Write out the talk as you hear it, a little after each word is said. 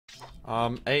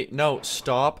Hey, no,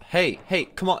 stop. Hey,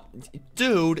 come on.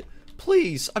 Dude,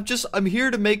 please. I'm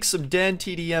here to make some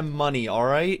DanTDM money,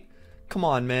 alright? Come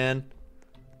on, man.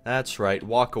 That's right.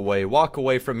 Walk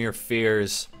away from your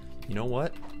fears. You know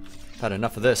what? Had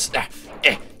enough of this.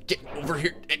 Get over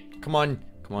here. Come on,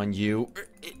 you.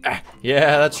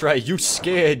 Yeah, that's right. You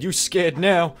scared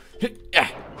now.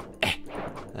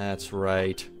 That's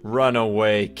right. Run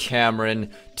away,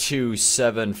 Cameron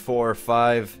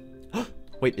 2745.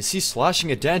 Wait, is he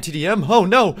slashing a DanTDM? Oh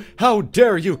no! How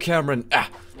dare you, Cameron!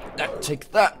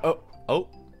 Take that!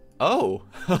 Oh,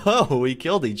 we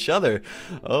killed each other.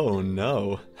 Oh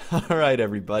no. Alright,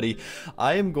 everybody.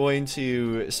 I am going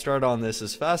to start on this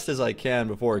as fast as I can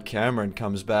before Cameron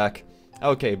comes back.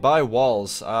 Okay, buy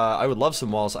walls. I would love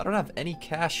some walls. I don't have any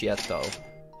cash yet, though.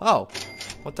 Oh,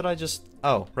 what did I just...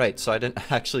 Oh, right, so I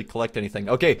didn't actually collect anything.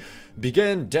 Okay,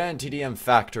 begin DanTDM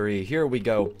Factory. Here we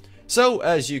go. So,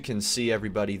 as you can see,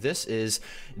 everybody, this is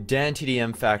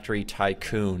DanTDM Factory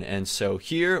Tycoon. And so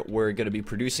here, we're going to be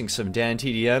producing some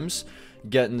DanTDMs,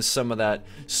 getting some of that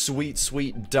sweet,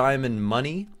 sweet diamond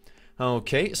money.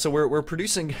 Okay, so we're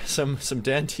producing some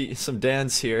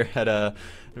Dans here at a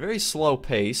very slow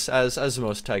pace, as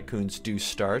most Tycoons do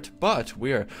start. But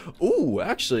we are... Ooh,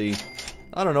 actually...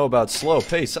 I don't know about slow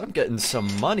pace. I'm getting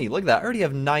some money. Look at that. I already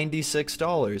have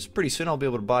 $96. Pretty soon I'll be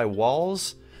able to buy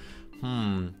walls.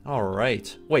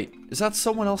 Alright. Wait, is that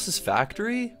someone else's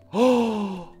factory?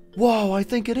 Oh, whoa, I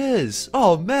think it is.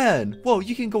 Oh, man. Whoa,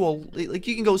 you can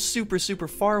go super, super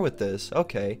far with this.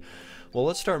 Okay. Well,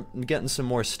 let's start getting some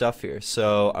more stuff here.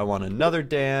 So, I want another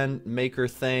Dan maker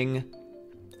thing.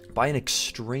 Buy an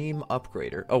extreme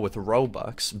upgrader. Oh, with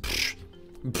ROBUX.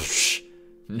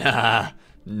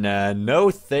 Nah, no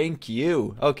thank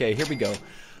you. Okay, here we go.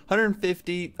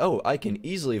 150. Oh, I can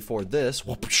easily afford this.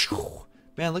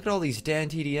 Man, look at all these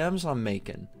DanTDMs I'm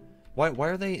making. Why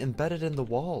are they embedded in the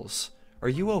walls? Are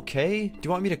you okay? Do you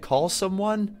want me to call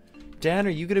someone? Dan,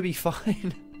 are you gonna be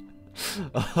fine?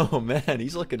 Oh man,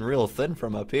 he's looking real thin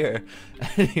from up here.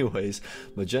 Anyways,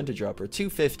 magenta dropper,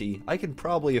 250. I can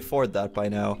probably afford that by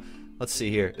now. Let's see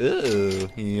here. Ooh,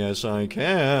 yes I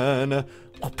can.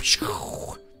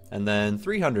 And then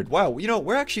 300. Wow, you know,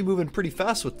 we're actually moving pretty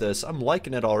fast with this. I'm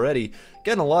liking it already.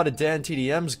 Getting a lot of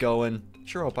DanTDMs going.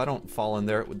 Sure hope I don't fall in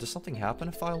there. Does something happen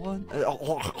if I won?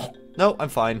 No, I'm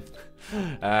fine.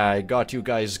 I got you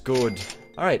guys good.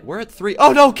 Alright, we're at 3.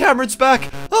 Oh no, Cameron's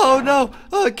back! Oh no!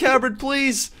 Oh, Cameron,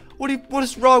 please! What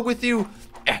is wrong with you?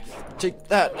 Take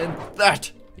that and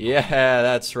that! Yeah,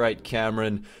 that's right,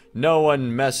 Cameron. No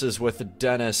one messes with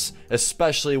Dennis,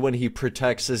 especially when he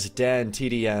protects his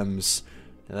DanTDMs.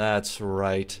 That's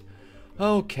right.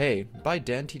 Okay, buy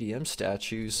DanTDM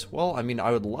statues. Well, I mean,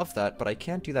 I would love that, but I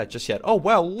can't do that just yet. Oh,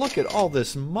 wow, look at all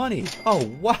this money.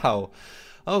 Oh, wow.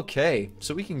 Okay,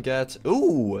 so we can get...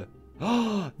 Ooh!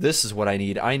 This is what I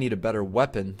need. I need a better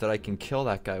weapon that I can kill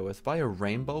that guy with. Buy a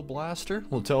rainbow blaster?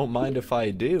 Well, don't mind if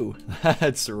I do.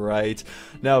 That's right.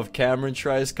 Now, if Cameron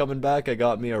tries coming back, I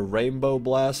got me a rainbow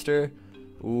blaster.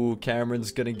 Ooh,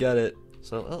 Cameron's gonna get it.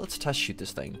 So, let's test shoot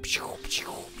this thing.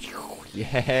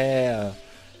 Yeah,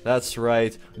 that's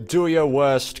right. Do your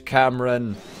worst,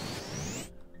 Cameron.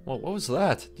 Well, what was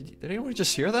that? Did anyone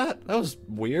just hear that? That was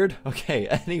weird. Okay,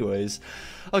 anyways.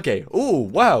 Okay, ooh,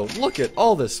 wow, look at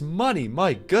all this money.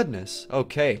 My goodness.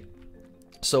 Okay,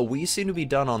 so we seem to be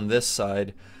done on this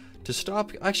side. To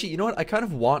stop... Actually, you know what? I kind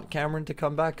of want Cameron to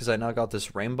come back because I now got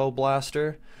this rainbow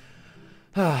blaster.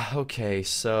 Okay,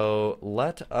 so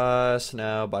let us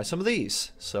now buy some of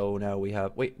these. So now we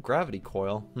have... Wait, gravity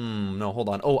coil. No, hold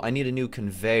on. Oh, I need a new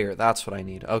conveyor. That's what I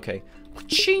need. Okay.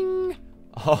 Ching!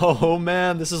 Oh,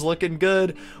 man, this is looking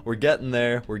good. We're getting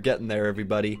there. We're getting there,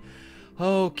 everybody.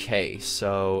 Okay,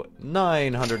 so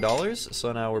 $900.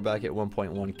 So now we're back at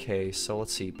 1.1k. So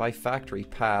let's see. Buy factory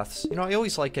paths. You know, I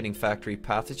always like getting factory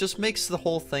paths. It just makes the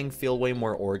whole thing feel way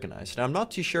more organized. Now, I'm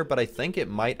not too sure, but I think it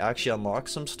might actually unlock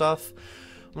some stuff.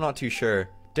 I'm not too sure.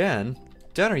 Dan,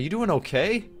 are you doing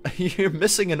okay? You're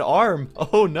missing an arm.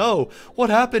 Oh no. What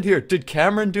happened here? Did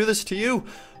Cameron do this to you?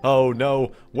 Oh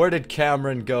no. Where did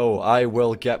Cameron go? I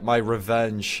will get my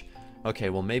revenge. Okay,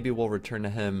 well maybe we'll return to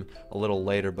him a little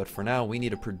later, but for now we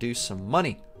need to produce some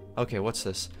money. Okay, what's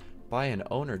this? Buy an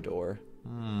owner door.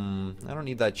 I don't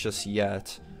need that just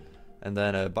yet. And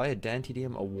then buy a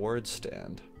DanTDM award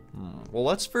stand. Well,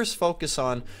 let's first focus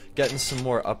on getting some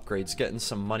more upgrades, getting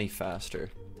some money faster.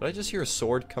 Did I just hear a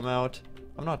sword come out?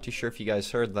 I'm not too sure if you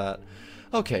guys heard that.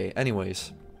 Okay,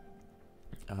 anyways.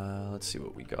 Let's see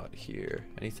what we got here.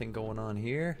 Anything going on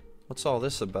here? What's all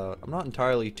this about? I'm not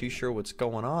entirely too sure what's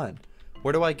going on.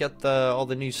 Where do I get all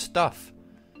the new stuff?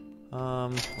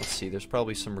 Let's see. There's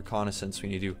probably some reconnaissance we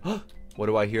need to do. What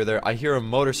do I hear there? I hear a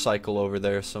motorcycle over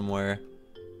there somewhere.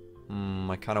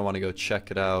 I kind of want to go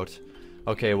check it out.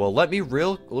 Okay, well, let me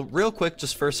real quick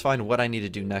just first find what I need to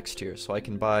do next here. So I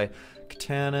can buy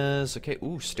katanas. Okay,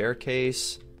 ooh,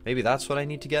 staircase. Maybe that's what I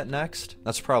need to get next?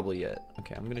 That's probably it.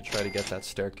 Okay, I'm gonna try to get that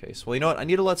staircase. Well, you know what? I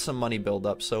need to let some money build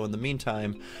up, so in the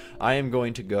meantime, I am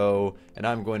going to go, and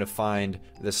I'm going to find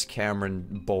this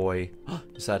Cameron boy.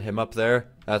 Is that him up there?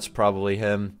 That's probably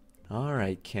him.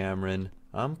 Alright, Cameron.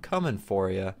 I'm coming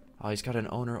for you. Oh, he's got an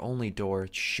owner-only door.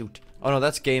 Shoot. Oh, no,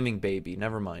 that's Gaming Baby.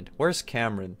 Never mind. Where's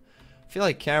Cameron? I feel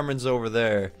like Cameron's over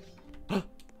there. I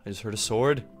just heard a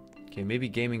sword. Okay, maybe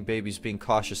Gaming Baby's being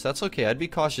cautious. That's okay. I'd be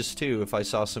cautious too if I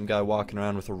saw some guy walking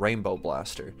around with a rainbow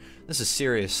blaster. This is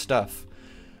serious stuff.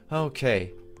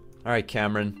 Okay. Alright,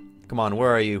 Cameron. Come on,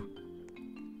 where are you?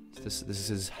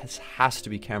 This has to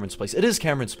be Cameron's place. It is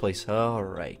Cameron's place.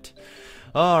 Alright.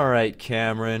 Alright,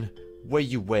 Cameron. Where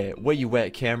you at? Where you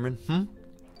at, Cameron?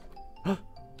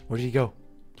 Where did he go?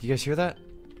 Did you guys hear that?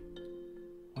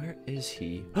 Where is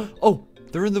he? Oh!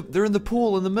 They're in the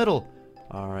pool in the middle.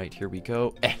 Alright, here we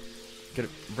go. Gonna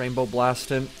rainbow blast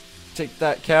him. Take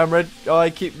that, Cameron. Oh, I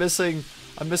keep missing.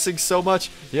 I'm missing so much.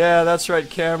 Yeah, that's right,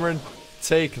 Cameron.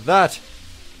 Take that.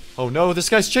 Oh no, this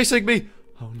guy's chasing me.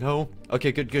 Oh no.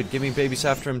 Okay, good. Gaming Baby's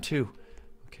after him too.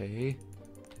 Okay.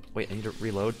 Wait, I need to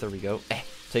reload. There we go.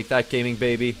 Take that, Gaming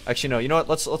Baby. Actually, no. You know what?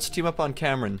 Let's team up on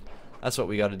Cameron. That's what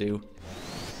we got to do.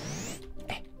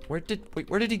 Where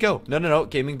did he go? No.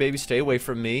 Gaming Baby, stay away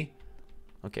from me.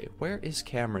 Okay, where is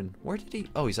Cameron? Where did he?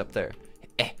 Oh, he's up there.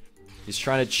 He's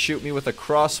trying to shoot me with a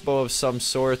crossbow of some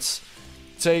sorts.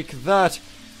 Take that.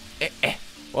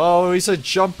 Whoa, he's a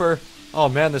jumper. Oh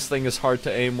man, this thing is hard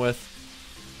to aim with.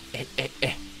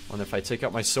 Wonder if I take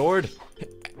out my sword.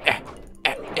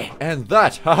 And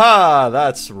that. Haha,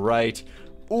 that's right.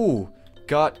 Ooh,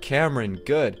 got Cameron.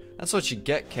 Good. That's what you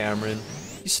get, Cameron.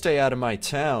 You stay out of my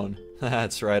town.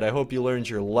 That's right. I hope you learned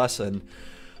your lesson.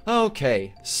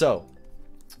 Okay, so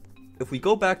if we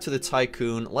go back to the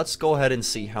Tycoon, let's go ahead and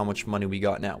see how much money we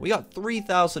got now. We got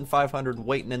 3,500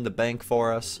 waiting in the bank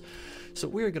for us. So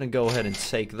we're going to go ahead and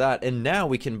take that. And now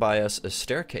we can buy us a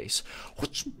staircase.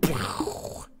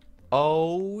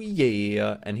 Oh,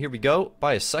 yeah. And here we go.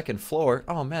 Buy a second floor.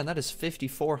 Oh, man, that is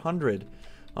 5,400.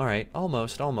 All right,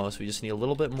 almost. We just need a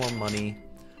little bit more money.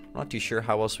 I'm not too sure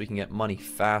how else we can get money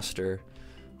faster.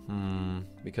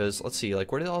 Because, let's see,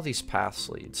 like, where did all these paths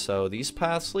lead? So, these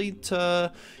paths lead to,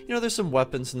 you know, there's some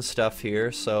weapons and stuff here,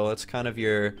 so that's kind of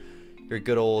your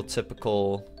good old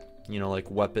typical, you know, like,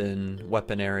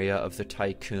 weapon area of the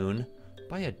Tycoon.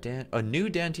 Buy a new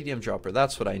DanTDM dropper,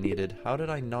 that's what I needed. How did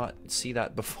I not see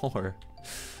that before?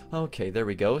 Okay, there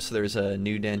we go, so there's a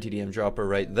new DanTDM dropper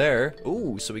right there.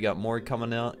 Ooh, so we got more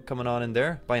coming on in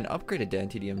there. Buy an upgraded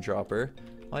DanTDM dropper.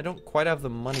 I don't quite have the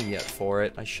money yet for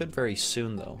it. I should very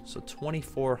soon, though. So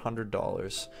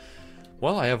 $2,400.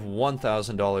 Well, I have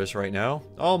 $1,000 right now.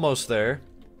 Almost there.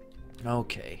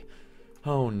 Okay.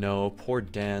 Oh no, poor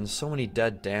Dan. So many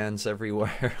dead Dans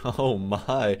everywhere. Oh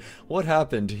my. What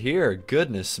happened here?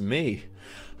 Goodness me.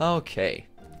 Okay.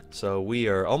 So we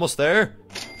are almost there.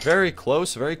 Very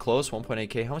close,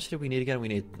 1.8k. How much did we need again? We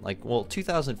need, like, well,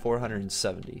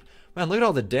 2,470. Man, look at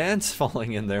all the Dans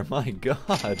falling in there. My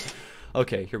god.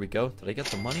 Okay, here we go. Did I get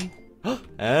the money?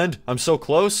 And I'm so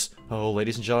close. Oh,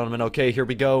 ladies and gentlemen. Okay, here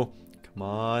we go. Come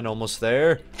on, almost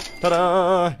there.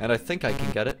 Ta-da! And I think I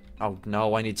can get it. Oh,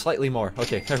 no, I need slightly more.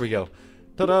 Okay, there we go.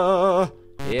 Ta-da!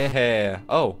 Yeah.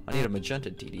 Oh, I need a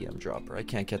magenta DDM dropper. I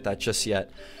can't get that just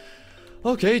yet.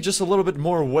 Okay, just a little bit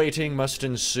more waiting must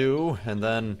ensue. And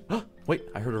then... wait,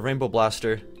 I heard a rainbow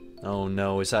blaster. Oh,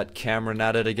 no. Is that Cameron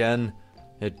at it again?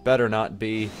 It better not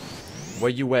be. Where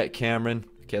you at, Cameron?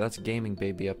 Okay, that's Gaming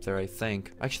Baby up there, I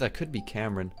think. Actually, that could be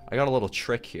Cameron. I got a little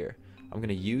trick here. I'm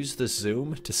gonna use the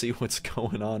zoom to see what's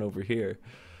going on over here.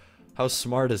 How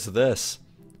smart is this?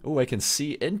 Oh, I can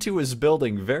see into his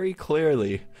building very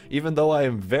clearly, even though I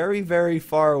am very, very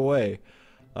far away.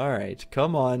 Alright,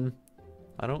 come on.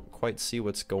 I don't quite see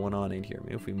what's going on in here.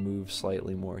 Maybe if we move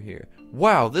slightly more here.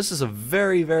 Wow, this is a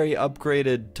very, very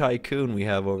upgraded Tycoon we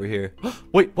have over here.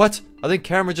 Wait, what? I think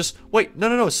Cameron just... Wait,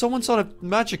 no. Someone's on a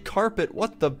magic carpet.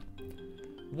 What the...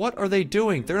 What are they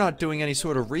doing? They're not doing any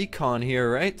sort of recon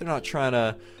here, right? They're not trying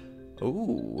to...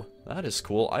 Ooh, that is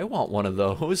cool. I want one of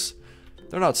those.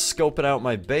 They're not scoping out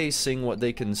my base, seeing what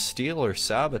they can steal or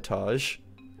sabotage.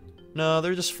 No,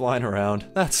 they're just flying around.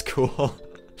 That's cool.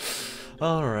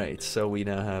 Alright, so we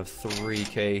now have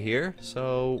 3k here,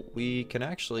 so we can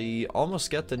actually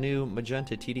almost get the new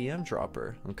magenta TDM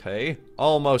dropper. Okay,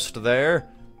 almost there.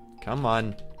 Come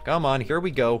on, here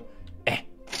we go.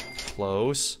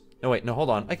 Close. No, wait, no, hold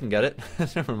on. I can get it.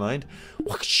 Never mind.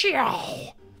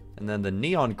 And then the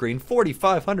neon green,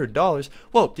 $4,500.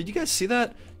 Whoa, did you guys see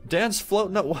that? Dan's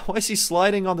floating up. Why is he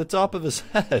sliding on the top of his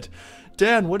head?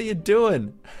 Dan, what are you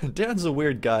doing? Dan's a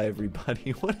weird guy,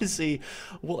 everybody. What is he?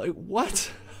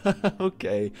 What?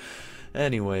 Okay.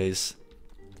 Anyways.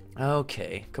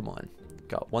 Okay, come on.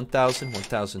 Got 1,000,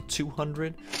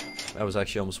 1,200. That was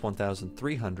actually almost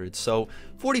 1,300. So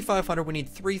 4,500. We need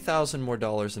 3,000 more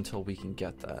dollars until we can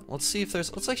get that. Let's see if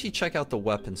there's. Let's actually check out the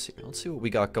weapons here. Let's see what we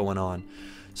got going on.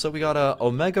 So we got a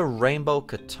Omega Rainbow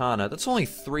Katana. That's only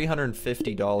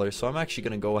 $350. So I'm actually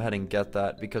gonna go ahead and get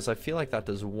that because I feel like that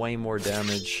does way more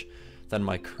damage than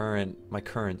my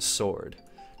current sword.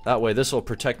 That way, this will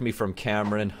protect me from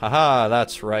Cameron. Haha,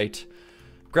 that's right.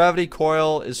 Gravity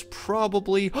coil is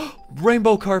probably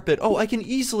rainbow carpet. Oh, I can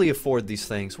easily afford these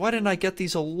things. Why didn't I get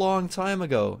these a long time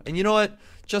ago? And you know what?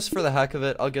 Just for the heck of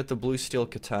it, I'll get the blue steel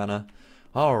katana.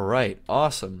 Alright,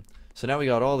 awesome. So now we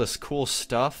got all this cool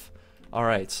stuff.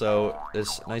 Alright, so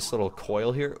this nice little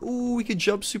coil here. Ooh, we can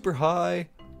jump super high.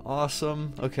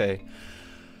 Awesome. Okay.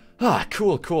 Ah,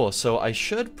 cool, cool. So I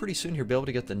should pretty soon here be able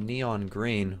to get the neon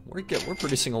green. We're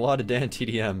producing a lot of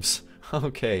DanTDMs.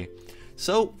 Okay.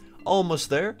 So almost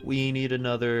there. We need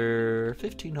another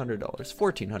 $1,500,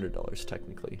 $1,400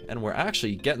 technically, and we're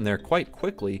actually getting there quite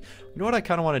quickly. You know what I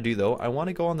kind of want to do though? I want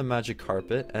to go on the magic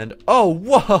carpet and oh,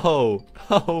 whoa!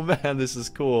 Oh man, this is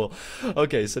cool.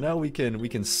 Okay, so now we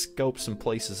can scope some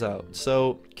places out.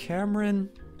 So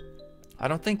Cameron, I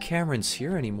don't think Cameron's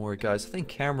here anymore, guys. I think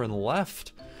Cameron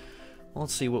left.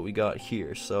 Let's see what we got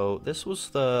here. So this was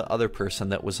the other person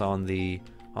that was on the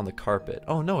carpet.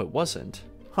 Oh no, it wasn't.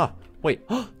 Huh. Wait,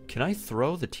 can I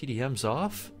throw the TDMs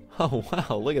off? Oh,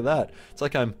 wow, look at that. It's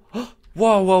like I'm... Whoa,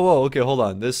 whoa, whoa, okay, hold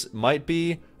on. This might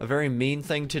be a very mean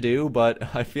thing to do,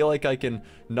 but I feel like I can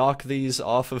knock these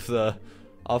off of the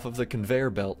conveyor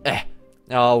belt.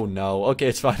 Oh, no. Okay,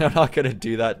 it's fine. I'm not gonna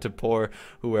do that to poor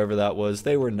whoever that was.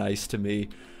 They were nice to me.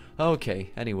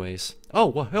 Okay, anyways. Oh,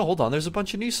 well, hold on. There's a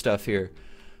bunch of new stuff here.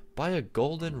 Buy a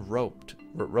golden roped.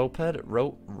 Roped?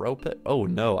 Oh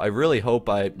no, I really hope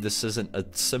this isn't a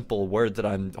simple word that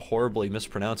I'm horribly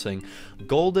mispronouncing.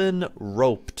 Golden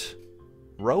roped.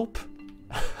 Rope?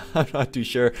 I'm not too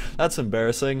sure. That's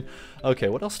embarrassing. Okay,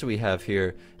 what else do we have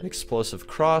here? An explosive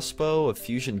crossbow, a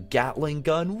fusion Gatling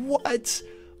gun. What?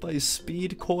 By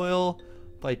speed coil,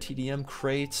 by TDM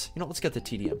crates. You know, let's get the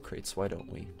TDM crates, why don't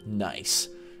we? Nice.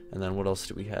 And then what else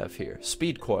do we have here?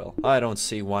 Speed coil. I don't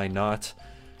see why not.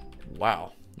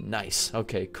 Wow. Nice.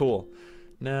 Okay, cool.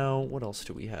 Now, what else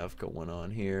do we have going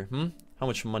on here? How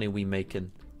much money we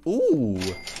making? Ooh,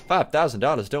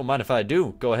 $5,000. Don't mind if I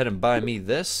do. Go ahead and buy me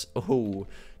this. Ooh,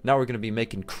 now we're going to be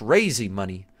making crazy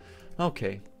money.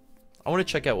 Okay. I want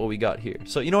to check out what we got here.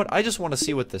 So, you know what? I just want to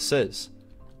see what this is.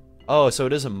 Oh, so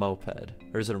it is a moped.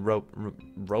 Or is it a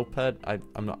roped? I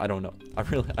don't know. I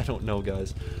don't know,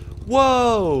 guys.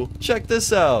 Whoa! Check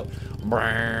this out.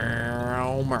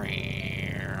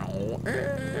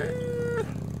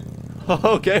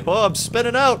 Okay, well, I'm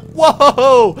spinning out.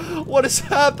 Whoa! What is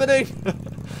happening?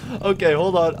 Okay,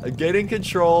 hold on. I'm getting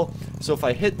control. So if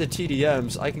I hit the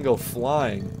TDMs, I can go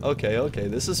flying. Okay, okay,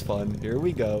 this is fun. Here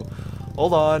we go.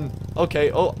 Hold on.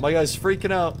 Okay, oh, my guy's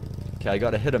freaking out. Okay, I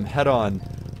gotta hit him head on.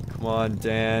 Come on,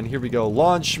 Dan. Here we go.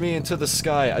 Launch me into the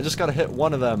sky. I just gotta hit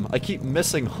one of them. I keep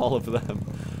missing all of them.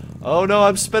 Oh no,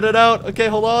 I'm spinning out. Okay,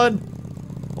 hold on.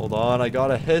 Hold on, I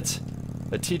gotta hit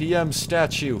a TDM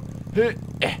statue. Hit.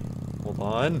 Hold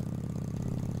on.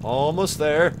 Almost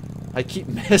there. I keep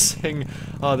missing.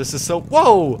 Oh, this is so...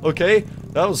 Whoa! Okay,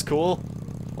 that was cool.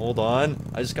 Hold on.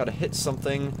 I just gotta hit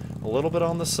something a little bit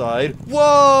on the side.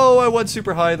 Whoa! I went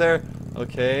super high there.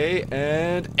 Okay,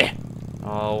 and...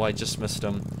 Oh, I just missed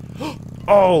him.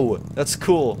 Oh! That's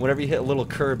cool. Whenever you hit a little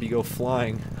curb, you go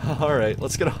flying. Alright,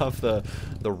 let's get off the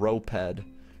roped.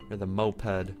 Or the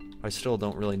moped. I still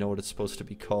don't really know what it's supposed to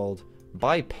be called.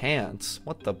 Buy pants?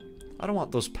 What the... I don't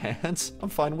want those pants. I'm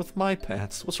fine with my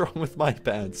pants. What's wrong with my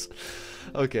pants?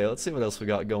 Okay, let's see what else we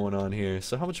got going on here.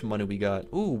 So how much money we got?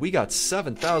 Ooh, we got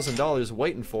 $7,000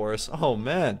 waiting for us. Oh,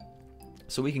 man.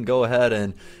 So we can go ahead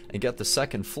and get the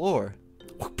second floor.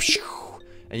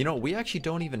 And you know, we actually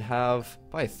don't even have,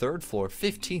 by a third floor,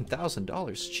 $15,000.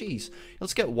 Jeez.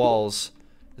 Let's get walls.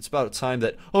 It's about time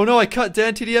that... Oh no, I cut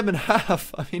DanTDM in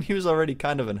half. I mean, he was already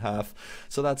kind of in half.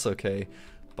 So that's okay.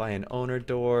 Buy an owner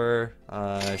door.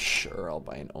 Sure, I'll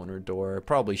buy an owner door.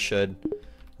 Probably should.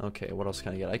 Okay, what else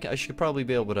can I get? I should probably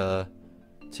be able to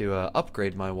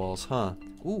upgrade my walls, huh?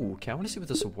 Ooh, okay, I want to see what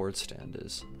this award stand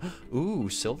is. Ooh,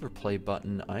 silver play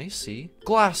button. I see.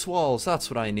 Glass walls, that's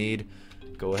what I need.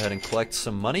 Go ahead and collect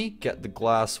some money. Get the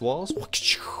glass walls.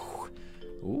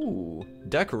 Ooh,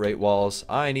 decorate walls.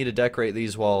 I need to decorate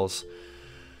these walls.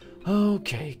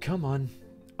 Okay, come on.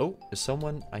 Oh, is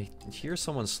someone... I hear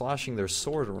someone slashing their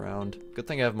sword around. Good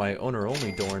thing I have my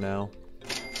owner-only door now.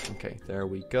 Okay, there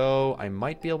we go. I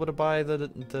might be able to buy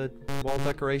the wall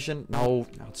decoration. No,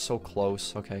 it's so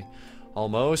close. Okay,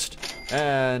 almost.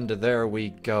 And there we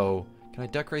go. Can I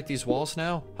decorate these walls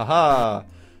now? Haha!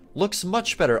 Looks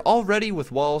much better. Already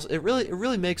with walls, it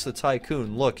really makes the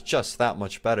Tycoon look just that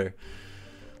much better.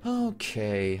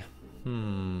 Okay.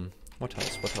 What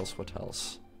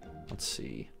else? Let's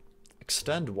see.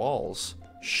 Extend walls.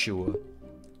 Sure.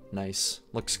 Nice.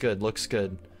 Looks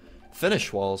good.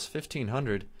 Finish walls.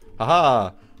 1500.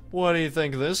 Haha! What do you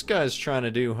think this guy's trying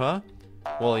to do, huh?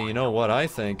 Well, you know what I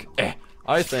think.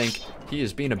 I think he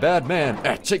is being a bad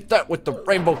man. Take that with the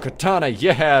rainbow katana.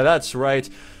 Yeah, that's right.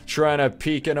 Trying to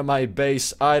peek into my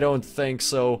base. I don't think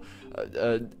so.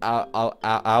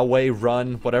 Awe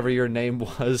Run, whatever your name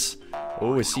was.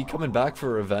 Oh, is he coming back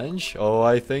for revenge? Oh,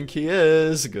 I think he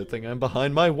is. Good thing I'm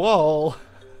behind my wall.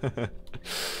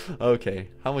 Okay,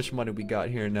 how much money we got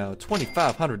here now?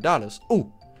 $2,500.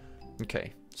 Ooh.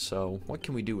 Okay, so what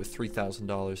can we do with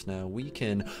 $3,000 now? We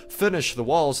can finish the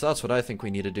walls. That's what I think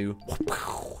we need to do.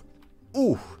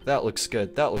 Ooh, that looks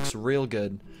good. That looks real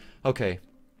good. Okay.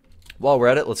 While we're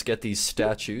at it, let's get these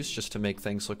statues just to make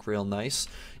things look real nice.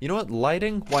 You know what?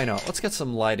 Lighting? Why not? Let's get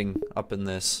some lighting up in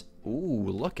this. Ooh,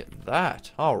 look at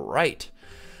that. All right.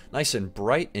 Nice and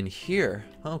bright in here.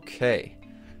 Okay.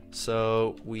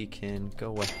 So we can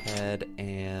go ahead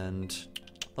and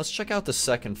let's check out the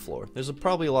second floor. There's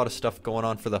probably a lot of stuff going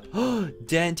on for the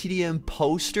DanTDM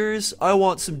posters. I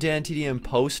want some DanTDM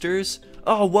posters.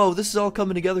 Oh, whoa, this is all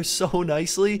coming together so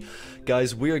nicely.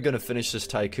 Guys, we are going to finish this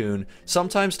Tycoon.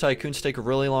 Sometimes Tycoons take a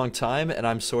really long time, and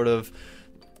I'm sort of...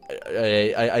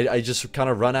 I just kind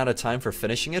of run out of time for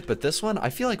finishing it, but this one, I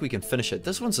feel like we can finish it.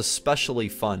 This one's especially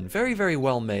fun. Very, very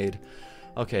well made.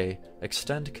 Okay,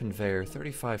 extend conveyor,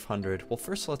 3,500. Well,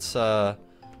 first let's,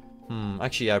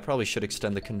 actually, yeah, I probably should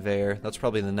extend the conveyor. That's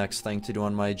probably the next thing to do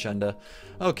on my agenda.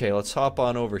 Okay, let's hop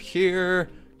on over here.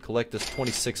 Collect this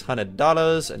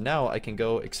 $2,600, and now I can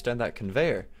go extend that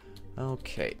conveyor.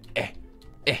 Okay,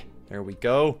 there we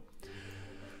go.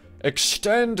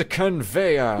 Extend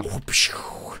conveyor.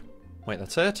 Wait,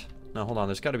 that's it? No, hold on,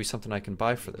 there's got to be something I can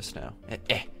buy for this now.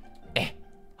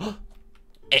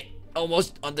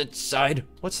 Almost on the side.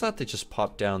 What's that just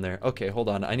popped down there? Okay, hold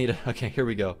on, I need a... Okay, here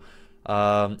we go.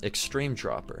 Extreme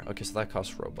dropper. Okay, so that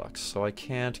costs Robux, so I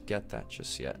can't get that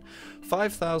just yet.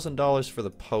 $5,000 for the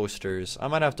posters. I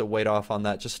might have to wait off on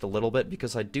that just a little bit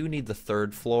because I do need the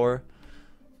third floor.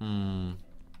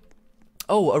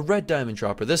 Oh, a red diamond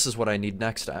dropper. This is what I need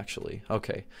next, actually.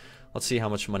 Okay, let's see how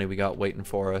much money we got waiting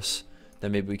for us.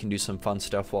 Then maybe we can do some fun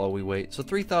stuff while we wait. So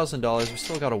 $3,000. We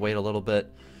still gotta wait a little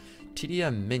bit.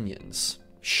 TDM minions.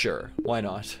 Sure, why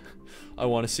not? I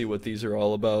want to see what these are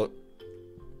all about.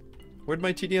 Where'd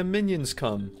my TDM minions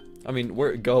come? I mean,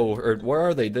 where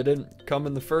are they? They didn't come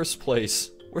in the first place.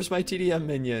 Where's my TDM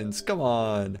minions? Come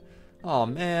on. Oh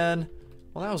man.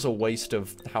 Well, that was a waste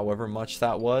of however much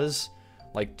that was.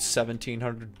 Like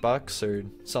 1,700 bucks or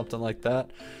something like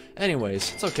that.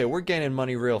 Anyways, it's okay. We're gaining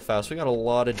money real fast. We got a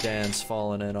lot of Dans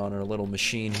falling in on our little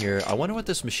machine here. I wonder what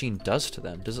this machine does to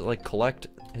them. Does it like collect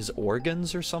his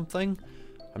organs or something?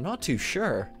 I'm not too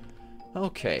sure.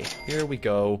 Okay, here we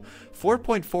go.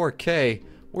 4.4K.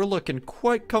 We're looking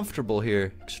quite comfortable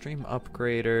here. Extreme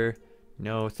upgrader.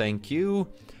 No, thank you.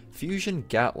 Fusion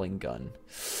Gatling gun.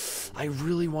 I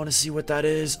really want to see what that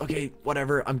is. Okay,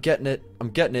 whatever. I'm getting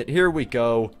it. Here we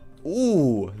go.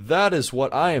 Ooh, that is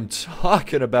what I am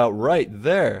talking about right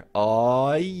there.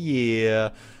 Oh yeah.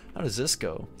 How does this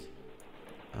go?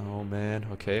 Oh man.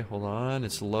 Okay, hold on.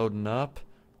 It's loading up.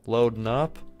 Loading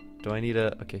up. Do I need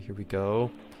a... Okay, here we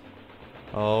go.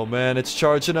 Oh man, it's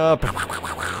charging up.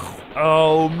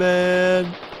 Oh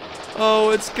man.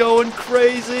 Oh, it's going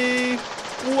crazy.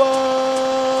 Whoa.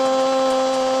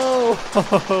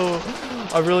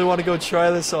 I really want to go try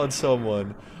this on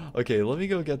someone. Okay, let me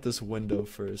go get this window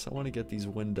first. I want to get these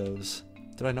windows.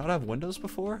 Did I not have windows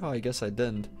before? Oh, I guess I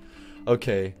didn't.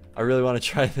 Okay, I really want to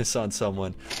try this on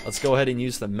someone. Let's go ahead and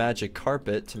use the magic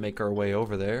carpet to make our way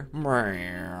over there.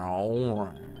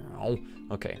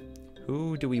 Okay,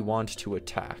 who do we want to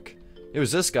attack? It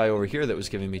was this guy over here that was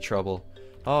giving me trouble.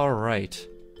 Alright.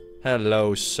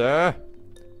 Hello, sir.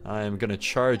 I am gonna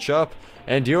charge up,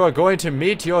 and you are going to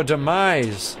meet your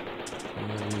demise.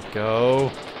 There we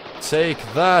go. Take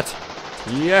that.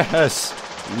 Yes.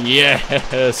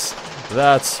 Yes.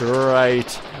 That's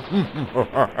right.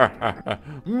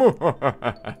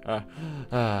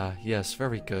 Ah, yes,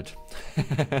 very good.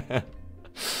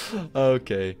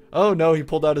 Okay. Oh no, he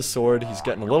pulled out his sword. He's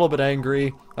getting a little bit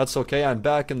angry. That's okay. I'm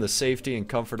back in the safety and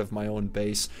comfort of my own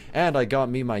base. And I got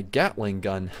me my Gatling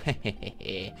gun.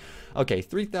 Okay,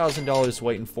 $3,000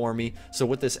 waiting for me. So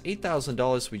with this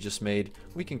 $8,000 we just made,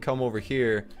 we can come over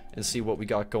here and see what we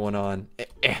got going on.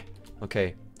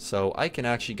 Okay, so I can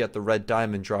actually get the red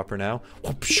diamond dropper now.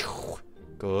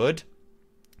 Good.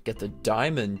 Get the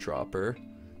diamond dropper.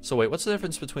 So wait, what's the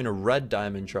difference between a red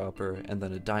diamond dropper and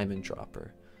then a diamond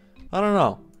dropper? I don't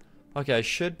know. Okay, I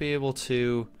should be able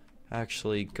to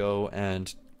actually go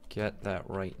and get that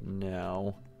right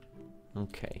now.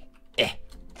 Okay.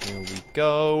 Here we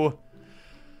go.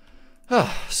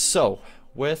 So,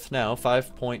 with now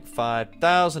 $5.5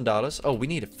 thousand. Oh, we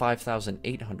need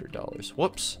 $5,800.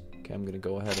 Whoops. Okay, I'm gonna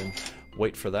go ahead and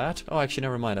wait for that. Oh, actually,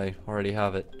 never mind. I already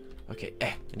have it. Okay,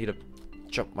 I need to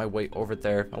jump my way over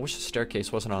there. I wish the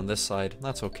staircase wasn't on this side.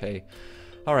 That's okay.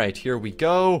 Alright, here we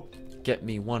go. Get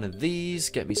me one of these.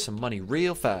 Get me some money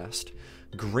real fast.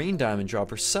 Green diamond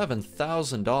dropper,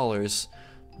 $7,000.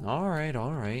 Alright,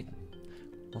 alright.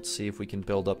 Let's see if we can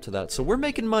build up to that. So we're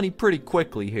making money pretty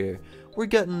quickly here. We're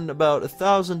getting about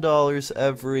 $1,000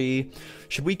 every...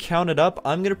 Should we count it up?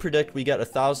 I'm going to predict we get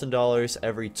 $1,000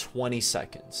 every 20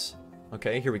 seconds.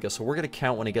 Okay, here we go. So we're going to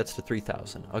count when it gets to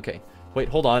 3,000. Okay. Wait,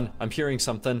 hold on. I'm hearing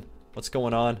something. What's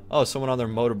going on? Oh, someone on their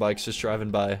motorbike's just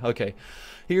driving by. Okay.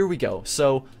 Here we go.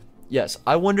 So, yes,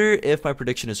 I wonder if my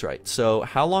prediction is right. So,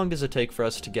 how long does it take for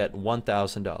us to get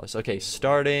 $1,000? Okay,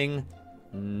 starting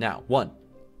now. 1,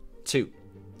 2,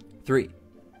 3,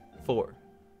 4,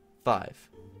 5,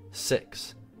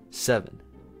 6, 7,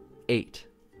 8,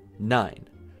 9,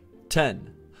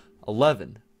 10,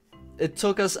 11. It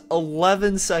took us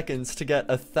 11 seconds to get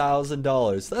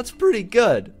 $1,000. That's pretty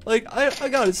good. Like, I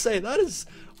gotta say,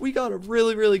 we got a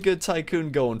really, really good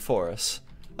Tycoon going for us.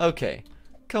 Okay,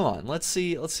 come on, let's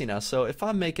see now. So if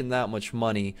I'm making that much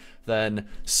money, then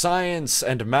science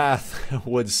and math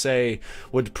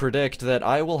would predict that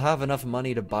I will have enough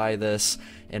money to buy this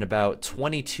in about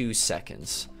 22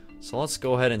 seconds. So let's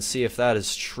go ahead and see if that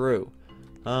is true.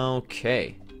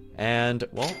 Okay. And,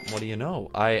 well, what do you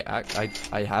know? I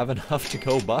have enough to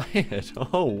go buy it.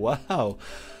 Oh, wow.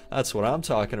 That's what I'm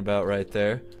talking about right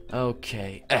there.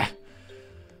 Okay.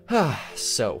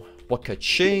 So,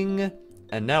 waka-ching.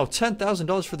 And now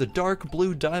 $10,000 for the dark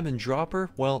blue diamond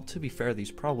dropper. Well, to be fair, these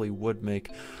probably would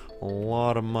make a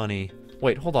lot of money.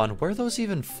 Wait, hold on. Where are those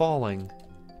even falling?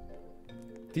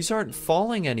 These aren't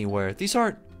falling anywhere. These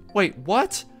aren't... Wait,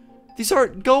 what? These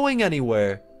aren't going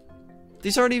anywhere.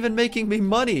 These aren't even making me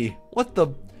money. What the...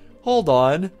 Hold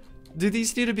on. Do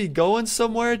these need to be going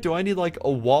somewhere? Do I need, like, a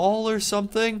wall or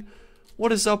something?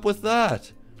 What is up with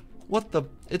that? What the...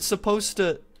 It's supposed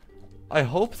to... I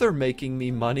hope they're making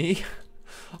me money.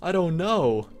 I don't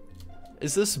know.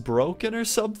 Is this broken or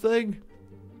something?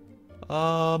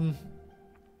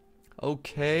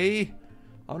 Okay.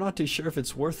 I'm not too sure if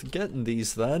it's worth getting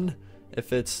these then.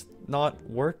 If it's not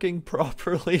working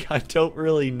properly, I don't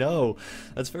really know.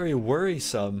 That's very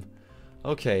worrisome.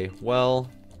 Okay, well,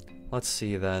 let's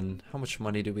see then. How much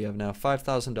money do we have now?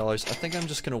 $5,000. I think I'm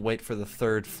just gonna wait for the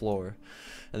 3rd floor.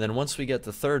 And then once we get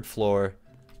the 3rd floor,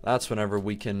 that's whenever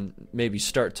we can maybe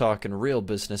start talking real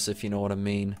business, if you know what I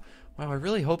mean. Wow, I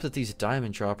really hope that these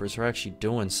diamond droppers are actually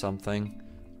doing something.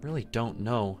 I really don't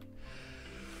know.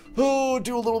 Oh,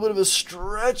 do a little bit of a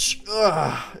stretch.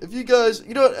 If you guys,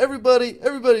 you know what,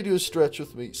 everybody do a stretch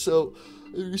with me. So,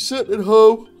 if you're sitting at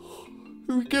home,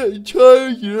 you're getting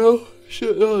tired, you know,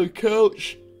 sitting on the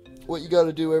couch, what you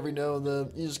gotta do every now and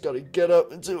then, you just gotta get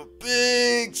up and do a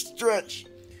big stretch.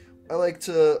 I like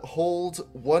to hold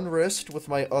one wrist with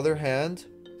my other hand,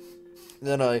 and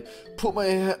then I put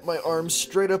my arms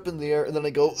straight up in the air, and then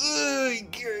I go,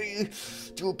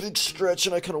 do a big stretch,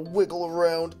 and I kind of wiggle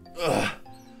around.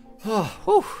 Oh,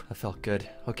 whew, that felt good.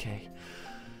 Okay.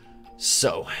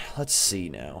 So, let's see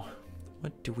now.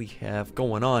 What do we have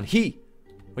going on? We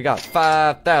got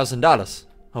 $5,000.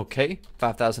 Okay,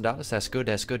 $5,000. That's good,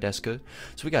 that's good, that's good.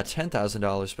 So we got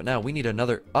 $10,000, but now we need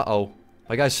another... Uh-oh.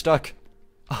 My guy's stuck.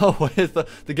 Oh,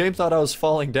 the game thought I was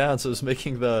falling down, so it was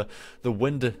making the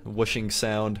wind whooshing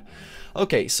sound.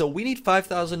 Okay, so we need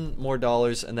 $5,000 more,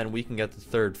 and then we can get the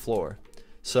 3rd floor.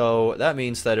 So that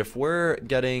means that if we're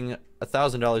getting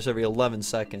 $1,000 every 11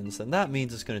 seconds, then that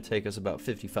means it's going to take us about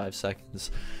 55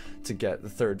 seconds to get the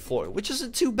 3rd floor, which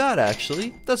isn't too bad,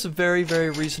 actually. That's a very, very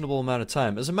reasonable amount of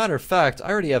time. As a matter of fact, I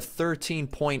already have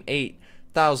 $13.8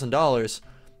 thousand.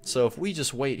 So if we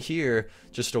just wait here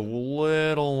just a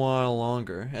little while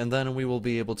longer, and then we will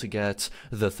be able to get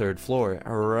the 3rd floor.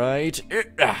 Alright,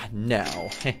 now.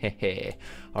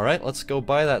 Alright, let's go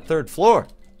buy that 3rd floor.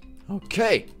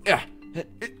 Okay,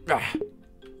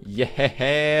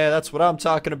 Yeah, that's what I'm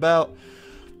talking about.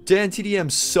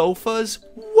 DanTDM sofas?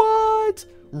 What?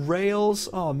 Rails?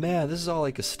 Oh man, this is all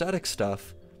like aesthetic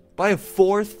stuff. Buy a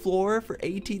 4th floor for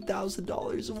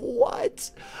 $18,000.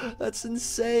 What? That's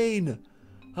insane.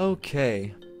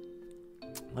 Okay.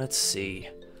 Let's see.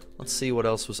 Let's see what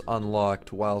else was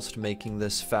unlocked whilst making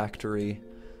this factory.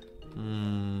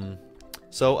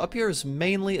 So up here is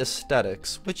mainly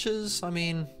aesthetics, which is, I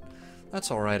mean,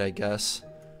 that's alright, I guess.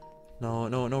 No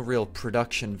real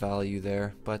production value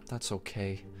there, but that's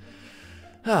okay.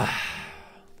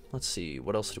 Let's see,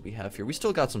 what else do we have here? We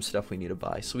still got some stuff we need to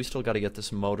buy, so we still got to get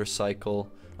this motorcycle.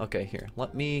 Okay, here,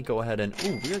 let me go ahead and...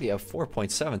 Ooh, we already have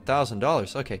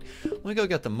 $4,700. Okay, let me go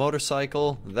get the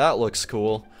motorcycle. That looks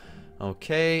cool.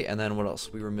 Okay, and then what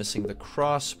else? We were missing the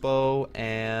crossbow,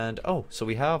 and... Oh, so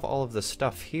we have all of the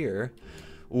stuff here.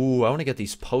 Ooh, I want to get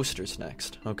these posters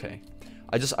next. Okay.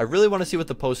 I really want to see what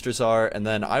the posters are, and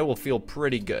then I will feel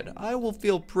pretty good. I will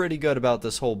feel pretty good about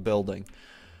this whole building.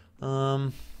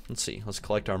 Let's see. Let's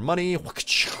collect our money.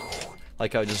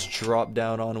 Like I just dropped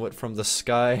down onto it from the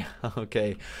sky.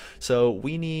 Okay. So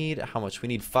we need, how much? We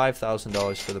need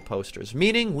 $5,000 for the posters.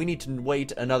 Meaning we need to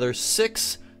wait another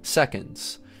 6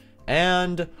 seconds.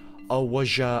 And a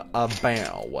waja a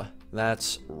bow.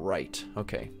 That's right.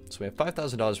 Okay. So we have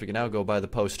 $5,000. We can now go buy the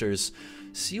posters.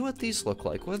 See what these look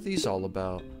like. What are these all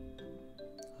about?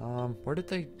 Where did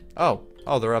they... Oh,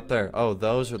 they're up there. Oh,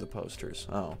 those are the posters.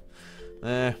 Oh.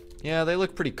 Yeah, they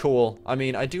look pretty cool. I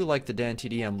mean, I do like the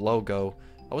DanTDM logo.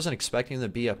 I wasn't expecting them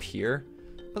to be up here,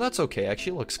 but that's okay.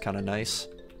 Actually, it looks kind of nice.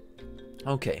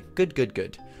 Okay,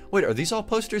 good. Wait, are these all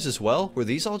posters as well? Were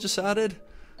these all just added?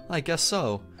 I guess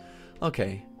so.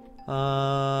 Okay.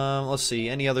 Let's see.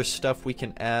 Any other stuff we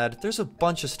can add? There's a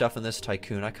bunch of stuff in this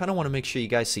Tycoon. I kind of want to make sure you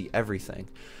guys see everything.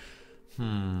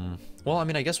 Well, I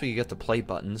mean, I guess we could get the play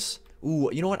buttons. Ooh,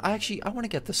 you know what? I want to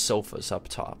get the sofas up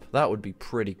top. That would be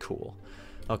pretty cool.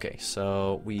 Okay,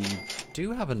 so we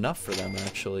do have enough for them,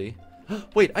 actually.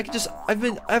 Wait, I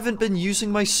haven't been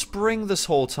using my spring this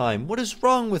whole time. What is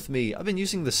wrong with me? I've been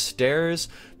using the stairs.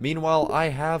 Meanwhile, I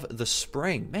have the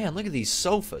spring. Man, look at these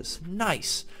sofas.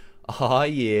 Nice. Oh,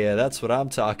 yeah, that's what I'm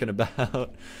talking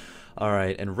about.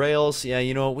 Alright, and rails. Yeah,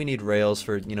 you know what? We need rails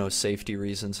for, you know, safety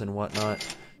reasons and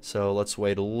whatnot. So let's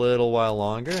wait a little while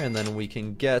longer, and then we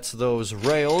can get those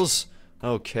rails.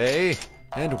 Okay,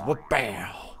 and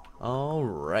wha-bow.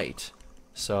 Alright.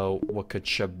 So,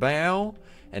 waka-cha-bow.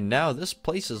 And now this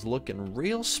place is looking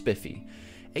real spiffy.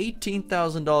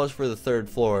 $18,000 for the 3rd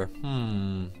floor.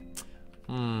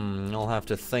 I'll have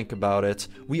to think about it.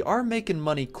 We are making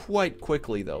money quite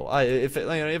quickly, though.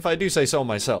 If I do say so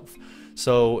myself.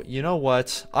 So, you know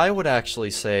what? I would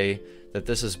actually say that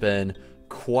this has been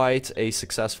quite a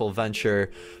successful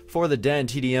venture for the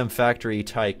DanTDM Factory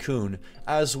Tycoon.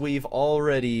 As we've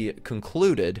already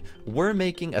concluded, we're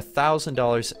making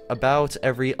 $1,000 about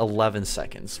every 11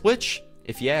 seconds, which,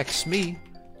 if you ask me,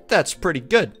 that's pretty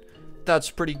good. That's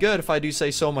pretty good if I do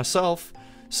say so myself.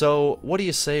 So, what do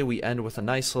you say we end with a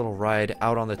nice little ride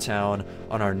out on the town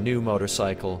on our new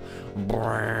motorcycle?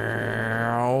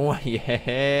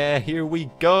 Yeah, here we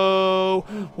go.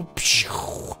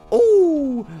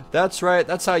 Oh, that's right.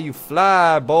 That's how you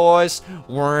fly, boys.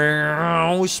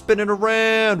 Spinning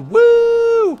around.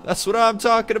 Woo! That's what I'm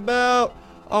talking about.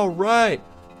 All right.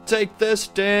 Take this,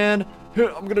 Dan. Here,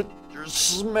 I'm going to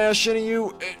smash into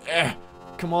you.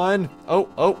 Come on. Oh,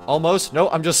 almost. No,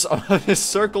 I'm just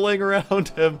circling around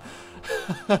him.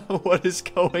 What is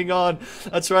going on?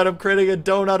 That's right, I'm creating a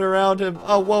donut around him.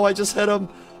 Oh, whoa, I just hit him.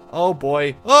 Oh,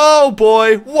 boy. Oh,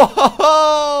 boy.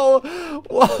 Whoa!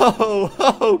 Whoa!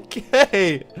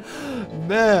 Okay.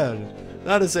 Man,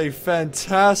 that is a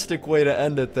fantastic way to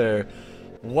end it there.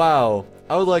 Wow.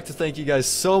 I would like to thank you guys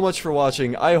so much for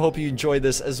watching. I hope you enjoyed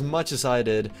this as much as I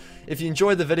did. If you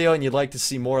enjoyed the video and you'd like to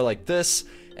see more like this,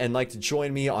 and like to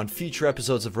join me on future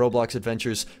episodes of Roblox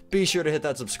Adventures, be sure to hit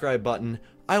that subscribe button.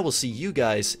 I will see you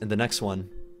guys in the next one.